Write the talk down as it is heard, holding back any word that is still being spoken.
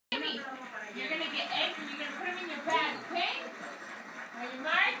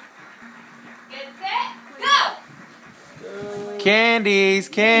Candies,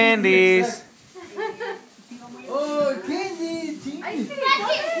 candies. Oh, candies.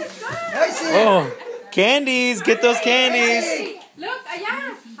 Oh, candies. Get those candies. Look,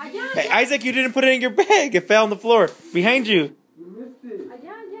 allá, allá. Hey, Isaac, you didn't put it in your bag. It fell on the floor. Behind you.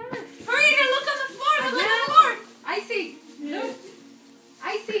 Allá, allá. Hurry, to look on the floor. Look on the floor. I see. Look.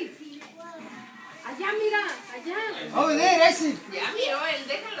 I see. Allá, mira. Allá. Over there, I see. Ya miró él.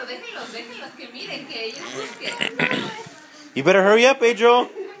 Déjenlos que miren, que ellos busquen. You better hurry up, Adriel.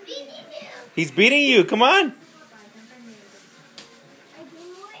 He's beating you. Come on.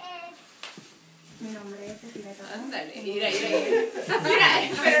 Ándale, mira.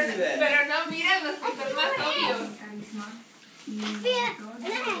 Pero no miren los que son más obvios.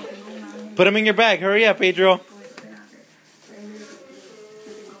 Put them in your bag. Hurry up, Adriel.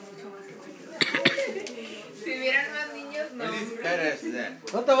 Si vieran más niños, no.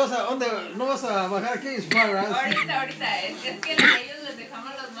 ¿Dónde no vas a bajar aquí? Ahorita. Es que a ellos les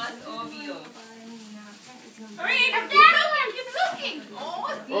dejamos los más obvios. Hurry, keep looking. Oh,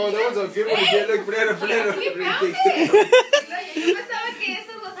 sí. Oh, that was a good one. Hey. Look, Yo pensaba que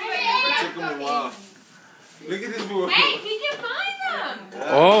esos los iba a Took him a while. Look at this boy. Hey, he can find them.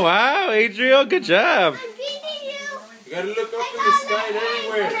 Oh, wow, Adriel. Good job. You gotta look up in the sky and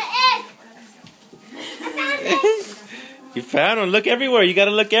everywhere. You found one. Look everywhere. You got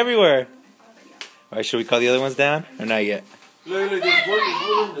to look everywhere. All right, should we call the other ones down or not yet? Look, there's one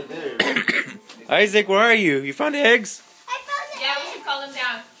under there. Isaac, where are you? You found eggs? Yeah, we should call them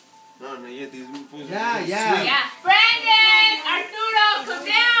down. No, yet these fools. Yeah. Brandon, Arturo, come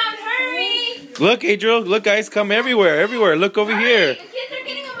down. Hurry. Look, Adriel. Look, guys, come everywhere. Everywhere. Look over here. The kids are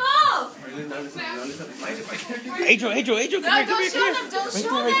getting them all. Adriel, come here. Come here. Don't show them. Don't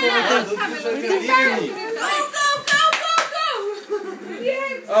show them.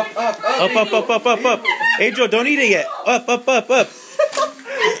 Up. Adriel, don't eat it yet. Up.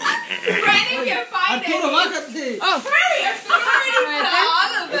 Brandon can find Arturo, it. bájate. Oh, hurry. Arturo already put all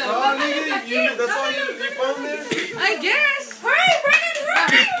of them. That's all, nigga? That's all you found there? I guess. Hurry, Brandon,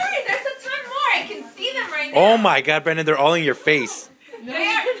 hurry. There's a ton more. I can see them right now. Oh, my God, Brandon. They're all in your face. Here, give them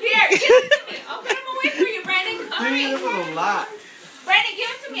to me. I'll put them away for you, Brandon. Hurry. That was a lot. Brandon, give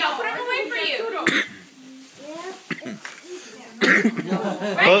them to me. I'll put them away for you.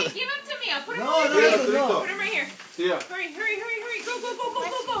 Brandon, give them to me. I'll put them away for you. No. Put them right here. Yeah. Hurry.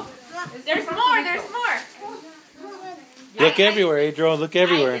 Go. There's more. Look everywhere, Adriel. Look I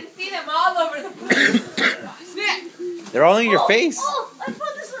everywhere. can see them all over the place. They're all in your face. Oh, I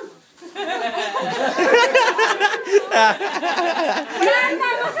found this one.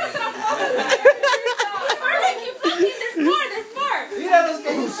 Hurry, keep looking. There's more. Mira los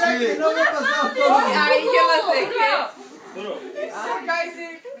que yo sé que no me pasó. Ay, yo lo sé.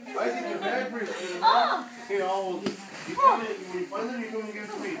 Isaac, your bag break. Here, when you find them, you come and give it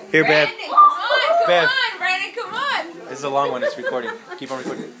to me. Here, Bev. Brandon, come on, Bev. Brandon, come on. This is a long one. It's recording. Keep on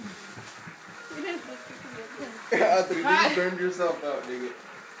recording. After you burned yourself out, nigga.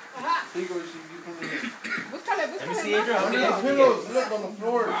 Here you go, you come in here. Let me see, Adriel. How many eggs we Pillows, look on the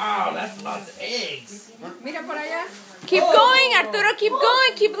floor. Wow, that's lots of eggs. Keep going, Arturo. Keep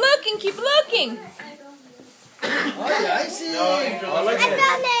going. Keep looking. Oh, yeah, I see. No, Adriel, I like look at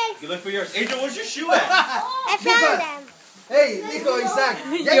that. it. You look for yours. Adriel, where's your shoe at? I found them. Hey, dijo Isaac.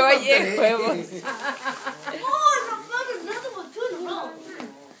 ya Yo encontré. hallé huevos.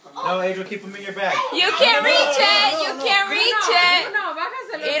 No, Adriel, keep them in your bag. You can't reach it.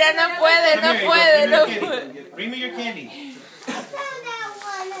 Mira, no puede. Bring me your candy. I found that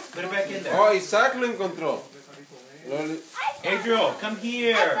one. Put it back in there. Oh, Isaac lo encontró. Adriel, come I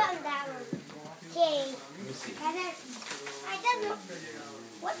here. found that one. Okay. Let me see. I don't know.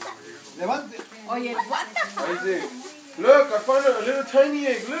 What the? Levante. Isaac. Look, I found a little tiny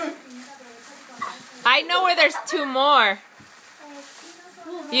egg. Look. I know where there's two more.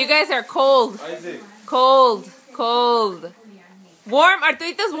 You guys are cold. Isaac. Cold. Warm.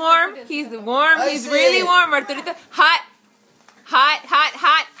 Arturito's warm. He's warm. He's really warm. Arturito. Hot.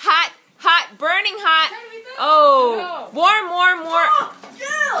 Burning hot. Oh. Warm.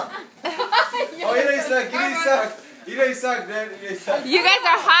 Oh, mira Isaac. Mira Isaac, Dad. Mira Isaac. You guys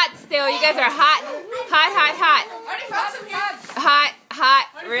are hot still. You guys are hot. Hot.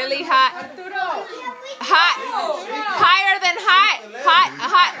 Really hot. Hot. Higher than hot.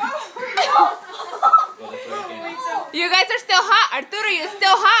 You guys are still hot. Arturo, you're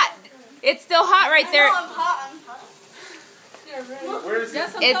still hot. It's still hot right there. Where is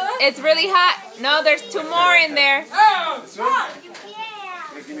it? It's really hot. No, there's two more in there. This one? Yeah.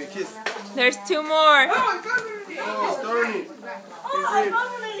 Give me a kiss. There's two more. Oh, it's starting. I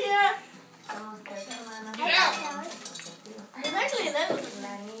found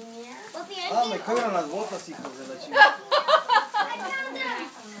caben las botas, hijos de la chica. I found them.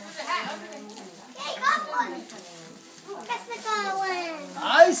 Hey, got one. That's the good one.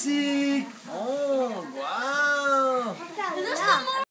 ¡Ay, sí! ¡Oh, wow!